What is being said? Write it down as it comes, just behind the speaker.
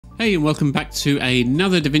Hey, and welcome back to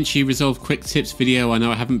another DaVinci Resolve Quick Tips video. I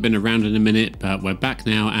know I haven't been around in a minute, but we're back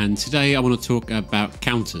now, and today I want to talk about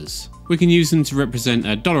counters. We can use them to represent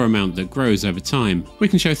a dollar amount that grows over time. We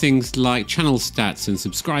can show things like channel stats and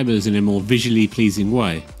subscribers in a more visually pleasing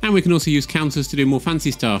way. And we can also use counters to do more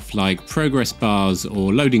fancy stuff like progress bars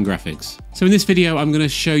or loading graphics. So in this video, I'm going to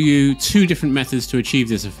show you two different methods to achieve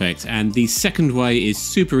this effect, and the second way is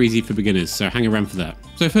super easy for beginners, so hang around for that.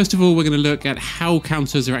 So first of all, we're going to look at how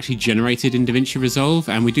counters are actually generated in DaVinci Resolve,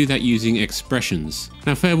 and we do that using expressions.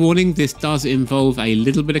 Now, fair warning, this does involve a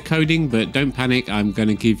little bit of coding, but don't panic, I'm going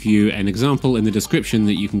to give you an example in the description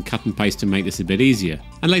that you can cut and paste to make this a bit easier.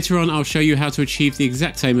 And later on, I'll show you how to achieve the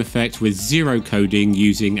exact same effect with zero coding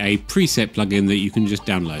using a preset plugin that you can just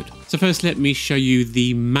download. So first, let me show you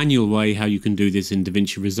the manual way how you can do this in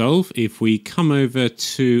DaVinci Resolve. If we come over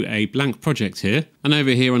to a blank project here, and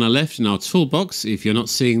over here on our left in our toolbox, if you're not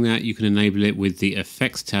seeing that, you can enable it with the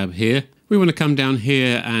Effects tab here. We want to come down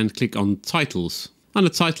here and click on Titles. Under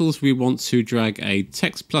Titles, we want to drag a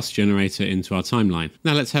Text Plus generator into our timeline.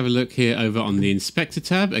 Now let's have a look here over on the Inspector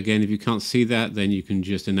tab. Again, if you can't see that, then you can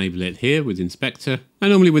just enable it here with Inspector. And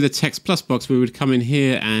normally with a Text Plus box, we would come in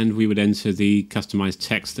here and we would enter the customized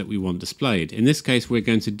text that we want displayed. In this case, we're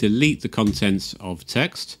going to delete the contents of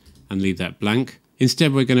text and leave that blank.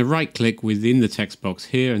 Instead, we're going to right click within the text box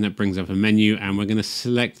here, and that brings up a menu, and we're going to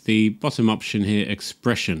select the bottom option here,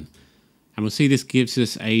 Expression. And we'll see this gives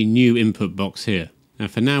us a new input box here. Now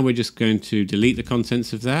for now, we're just going to delete the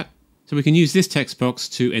contents of that. So we can use this text box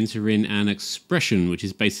to enter in an expression, which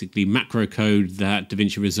is basically macro code that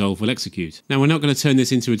DaVinci Resolve will execute. Now we're not going to turn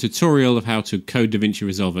this into a tutorial of how to code DaVinci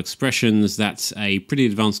Resolve expressions. That's a pretty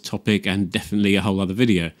advanced topic and definitely a whole other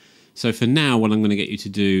video. So for now, what I'm going to get you to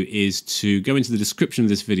do is to go into the description of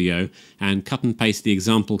this video and cut and paste the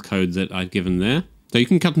example code that I've given there. So you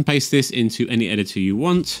can cut and paste this into any editor you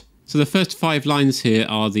want. So the first 5 lines here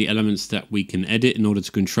are the elements that we can edit in order to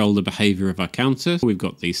control the behavior of our counter. We've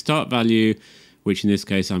got the start value, which in this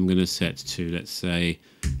case I'm going to set to, let's say,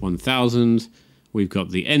 1000. We've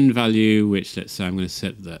got the end value, which let's say I'm going to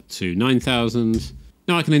set that to 9000.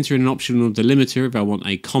 Now I can enter in an optional delimiter if I want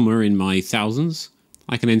a comma in my thousands.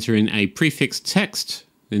 I can enter in a prefix text.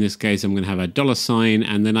 In this case, I'm going to have a $,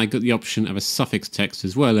 and then I got the option of a suffix text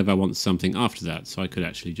as well if I want something after that. So I could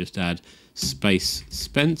actually just add space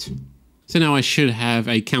spent. So now I should have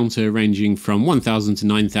a counter ranging from 1000 to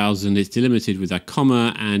 9000. It's delimited with a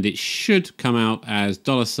comma, and it should come out as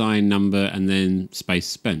 $, number, and then space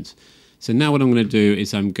spent. So now what I'm going to do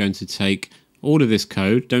is I'm going to take all of this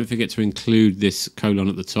code. Don't forget to include this colon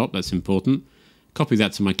at the top. That's important. Copy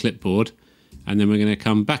that to my clipboard. And then we're going to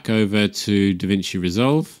come back over to DaVinci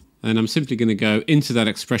Resolve. And I'm simply going to go into that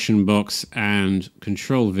expression box and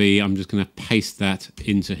Control V. I'm just going to paste that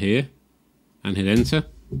into here and hit enter.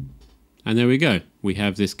 And there we go. We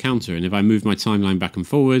have this counter. And if I move my timeline back and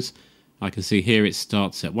forwards, I can see here it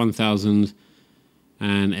starts at 1000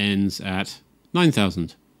 and ends at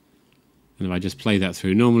 9000. And if I just play that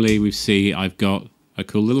through normally, we see I've got a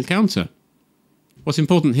cool little counter. What's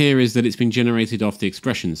important here is that it's been generated off the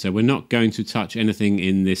expression, so we're not going to touch anything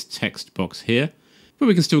in this text box here, but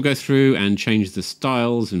we can still go through and change the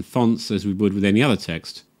styles and fonts as we would with any other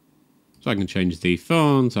text. So I can change the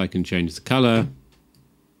font, I can change the color,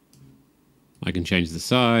 I can change the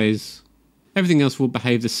size. Everything else will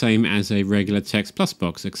behave the same as a regular text plus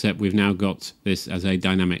box, except we've now got this as a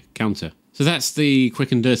dynamic counter. So that's the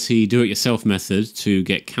quick and dirty do-it-yourself method to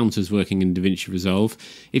get counters working in DaVinci Resolve.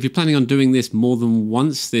 If you're planning on doing this more than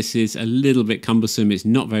once, this is a little bit cumbersome. It's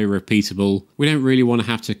not very repeatable. We don't really want to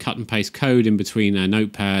have to cut and paste code in between our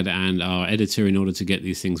notepad and our editor in order to get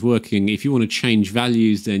these things working. If you want to change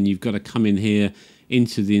values, then you've got to come in here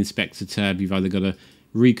into the Inspector tab. You've either got to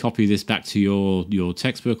recopy this back to your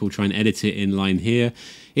textbook or try and edit it in line here.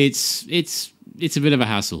 It's a bit of a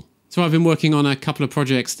hassle. So I've been working on a couple of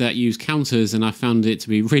projects that use counters, and I found it to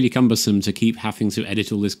be really cumbersome to keep having to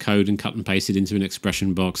edit all this code and cut and paste it into an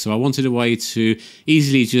expression box. So I wanted a way to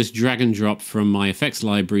easily just drag and drop from my effects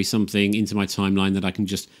library something into my timeline that I can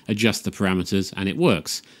just adjust the parameters and it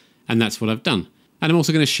works. And that's what I've done. And I'm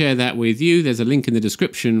also going to share that with you. There's a link in the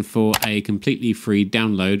description for a completely free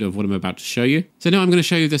download of what I'm about to show you. So now I'm going to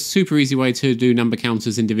show you the super easy way to do number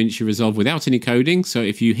counters in DaVinci Resolve without any coding. So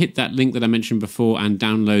if you hit that link that I mentioned before and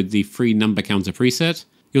download the free number counter preset,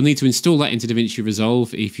 you'll need to install that into DaVinci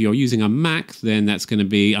Resolve. If you're using a Mac, then that's going to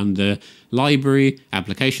be under Library,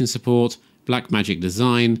 Application Support, Blackmagic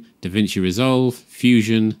Design, DaVinci Resolve,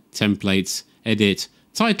 Fusion, Templates, Edit,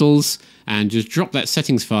 Titles, and just drop that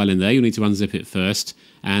settings file in there. You'll need to unzip it first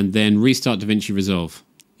and then restart DaVinci Resolve.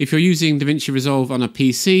 If you're using DaVinci Resolve on a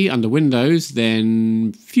PC under Windows,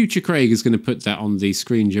 then future Craig is going to put that on the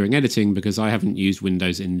screen during editing because I haven't used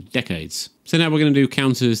Windows in decades. So now we're going to do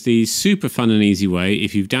counters the super fun and easy way.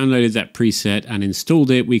 If you've downloaded that preset and installed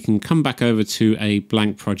it, we can come back over to a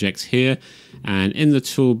blank project here. And in the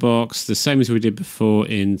toolbox, the same as we did before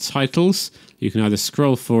in titles, you can either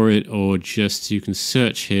scroll for it or just you can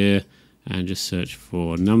search here and just search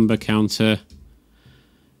for number counter.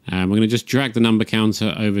 And we're going to just drag the number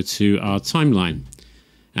counter over to our timeline.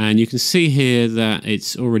 And you can see here that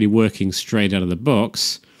it's already working straight out of the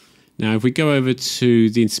box. Now, if we go over to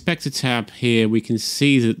the Inspector tab here, we can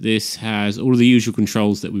see that this has all of the usual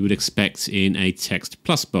controls that we would expect in a text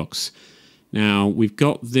plus box. Now, we've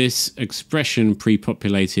got this expression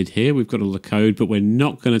pre-populated here. We've got all the code, but we're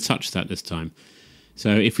not going to touch that this time. So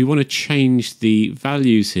if we want to change the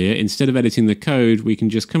values here, instead of editing the code, we can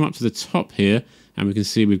just come up to the top here, and we can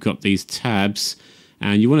see we've got these tabs,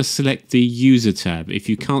 and you want to select the user tab. If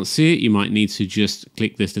you can't see it, you might need to just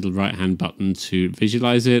click this little right hand button to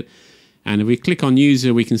visualize it. And if we click on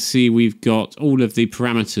user, we can see we've got all of the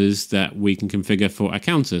parameters that we can configure for a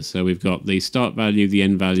counter. So we've got the start value, the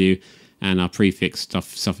end value, and our prefix,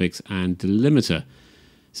 suffix, and delimiter.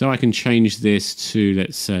 So I can change this to,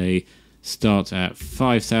 let's say, start at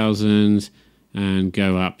 5,000 and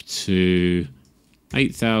go up to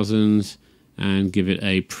 8,000. And give it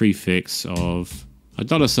a prefix of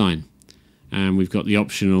a $sign. And we've got the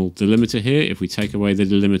optional delimiter here. If we take away the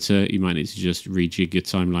delimiter, you might need to just rejig your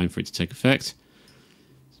timeline for it to take effect.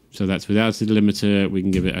 So that's without the delimiter. We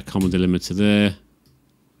can give it a comma delimiter there.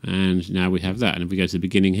 And now we have that. And if we go to the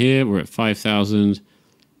beginning here, we're at 5,000.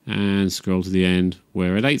 And scroll to the end,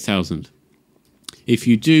 we're at 8,000. If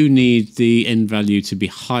you do need the end value to be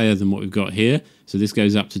higher than what we've got here, so this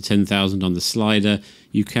goes up to 10,000 on the slider,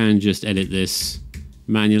 you can just edit this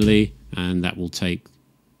manually and that will take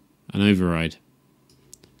an override.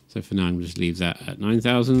 So for now, I'm just leave that at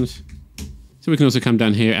 9,000. So we can also come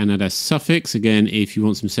down here and add a suffix. Again, if you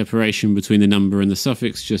want some separation between the number and the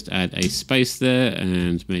suffix, just add a space there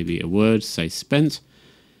and maybe a word, say spent.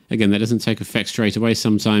 Again, that doesn't take effect straight away.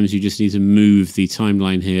 Sometimes you just need to move the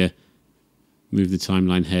timeline here, move the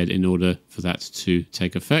timeline head in order for that to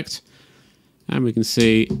take effect. And we can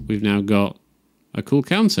see we've now got a cool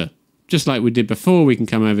counter. Just like we did before, we can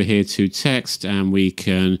come over here to text and we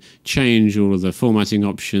can change all of the formatting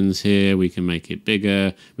options here. We can make it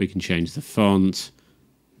bigger. We can change the font.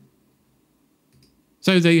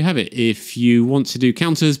 So there you have it. If you want to do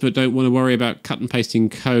counters but don't want to worry about cut and pasting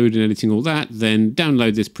code and editing all that, then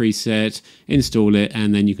download this preset, install it,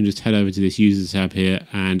 and then you can just head over to this user tab here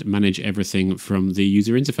and manage everything from the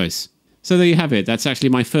user interface. So there you have it. That's actually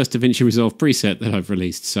my first DaVinci Resolve preset that I've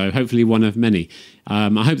released, so hopefully one of many. I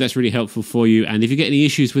hope that's really helpful for you, and if you get any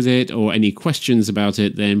issues with it or any questions about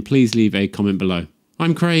it, then please leave a comment below.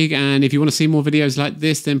 I'm Craig, and if you want to see more videos like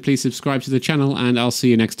this, then please subscribe to the channel, and I'll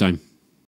see you next time.